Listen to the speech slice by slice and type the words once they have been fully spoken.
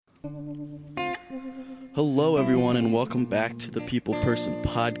Hello, everyone, and welcome back to the People Person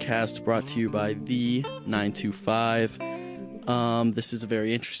podcast, brought to you by the 925. This is a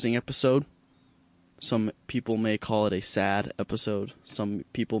very interesting episode. Some people may call it a sad episode. Some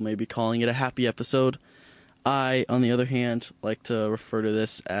people may be calling it a happy episode. I, on the other hand, like to refer to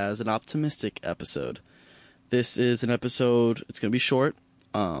this as an optimistic episode. This is an episode, it's going to be short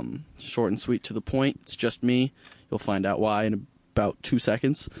and sweet to the point. It's just me. You'll find out why in about 2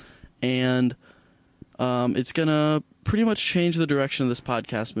 seconds. And it's going to pretty much change the direction of this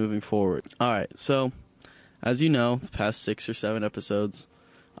podcast moving forward. Alright, so, as you know, the past 6 or 7 episodes,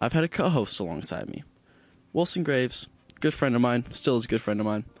 I've had a co-host alongside me. Wilson Graves, good friend of mine, still is a good friend of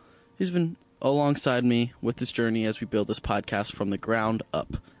mine. He's been alongside me with this journey as we build this podcast from the ground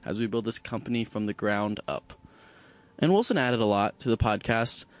up, as we build this company from the ground up. And Wilson added a lot to the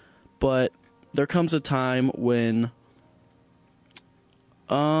podcast, but there comes a time when,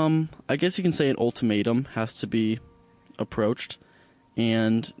 I guess you can say an ultimatum has to be approached,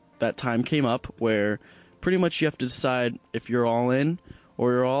 and that time came up where pretty much you have to decide if you're all in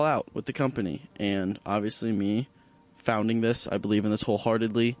or you're all out with the company. And obviously me founding this, I believe in this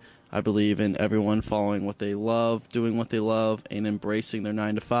wholeheartedly. I believe in everyone following what they love, doing what they love, and embracing their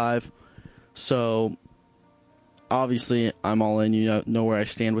 9 to 5. So obviously I'm all in. You know where I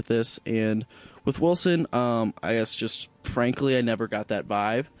stand with this. And with Wilson, I guess just frankly, I never got that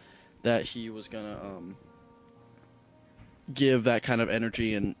vibe that he was gonna give that kind of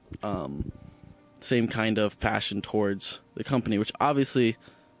energy and same kind of passion towards the company, which obviously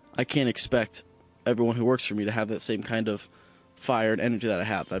I can't expect everyone who works for me to have that same kind of fire and energy that I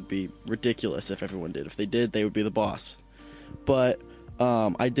have. That'd be ridiculous if everyone did. If they did, they would be the boss. But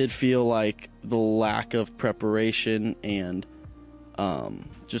I did feel like the lack of preparation and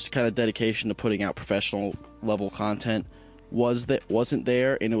just kind of dedication to putting out professional level content wasn't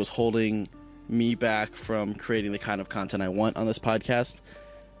there, and it was holding me back from creating the kind of content I want on this podcast.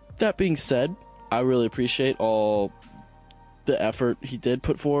 That being said, I really appreciate all the effort he did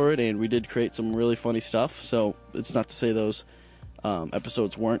put forward, and we did create some really funny stuff. So it's not to say those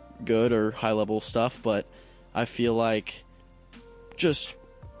episodes weren't good or high level stuff, but I feel like just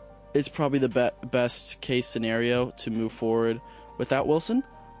it's probably the best case scenario to move forward without Wilson.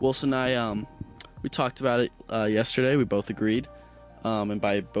 Wilson and I, we talked about it yesterday. We both agreed. And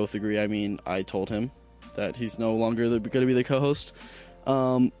by both agree, I mean I told him that he's no longer going to be the co-host.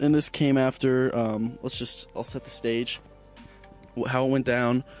 And this came after, I'll set the stage. How it went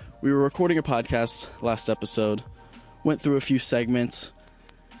down. We were recording a podcast last episode. Went through a few segments.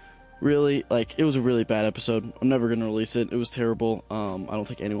 Really, it was a really bad episode. I'm never going to release it. It was terrible. I don't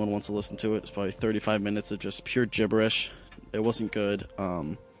think anyone wants to listen to it. It's probably 35 minutes of just pure gibberish. It wasn't good.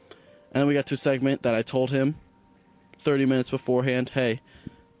 And then we got to a segment that I told him 30 minutes beforehand, hey,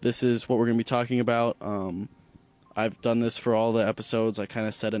 this is what we're going to be talking about. I've done this for all the episodes. I kind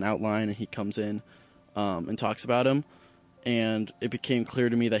of set an outline, and he comes in and talks about him. And it became clear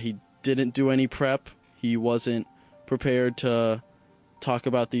to me that he didn't do any prep. He wasn't prepared to talk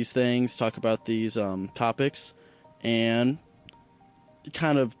about these things, talk about these topics, and it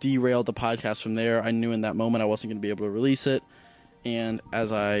kind of derailed the podcast from there. I knew in that moment I wasn't going to be able to release it. And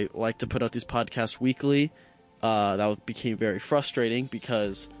as I like to put out these podcasts weekly, that became very frustrating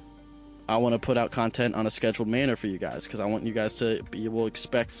because I want to put out content on a scheduled manner for you guys, because I want you guys to be able to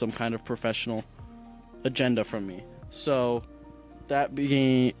expect some kind of professional agenda from me. So that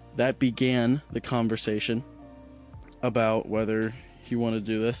began the conversation about whether he wanted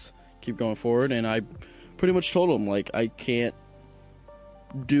to do this, keep going forward, and I pretty much told him, I can't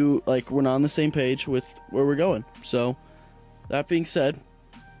do, we're not on the same page with where we're going. So that being said,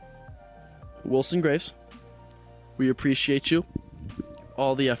 Wilson Graves, we appreciate you,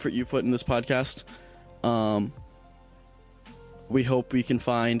 all the effort you put in this podcast. We hope we can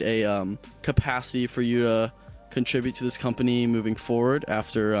find a capacity for you to contribute to this company moving forward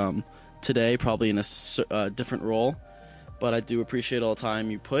after today, probably in a different role. But I do appreciate all the time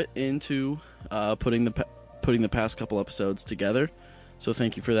you put into putting the past couple episodes together. So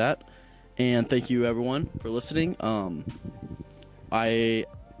thank you for that. And thank you, everyone, for listening. I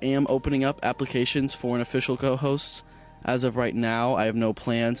am opening up applications for an official co-host. As of right now, I have no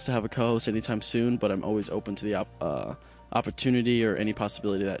plans to have a co-host anytime soon, but I'm always open to the opportunity or any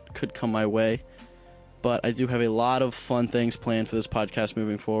possibility that could come my way. But I do have a lot of fun things planned for this podcast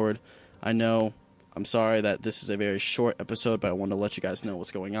moving forward. I know, I'm sorry that this is a very short episode, but I want to let you guys know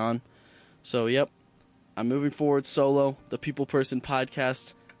what's going on. So, yep, I'm moving forward solo. The People Person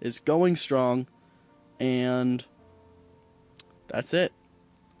podcast is going strong, and that's it.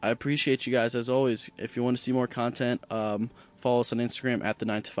 I appreciate you guys as always. If you want to see more content, Follow us on Instagram at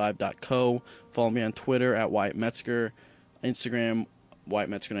the9to5.co. Follow me on Twitter at Wyatt Metzger. Instagram, Wyatt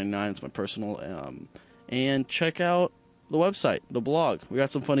Metzger99. It's my personal. And check out the website, the blog. We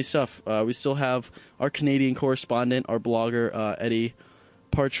got some funny stuff. We still have our Canadian correspondent, our blogger, Eddie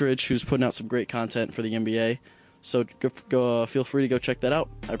Partridge, who's putting out some great content for the NBA. So go feel free to go check that out.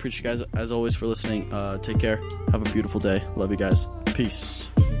 I appreciate you guys, as always, for listening. Take care. Have a beautiful day. Love you guys.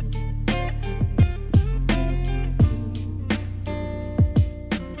 Peace.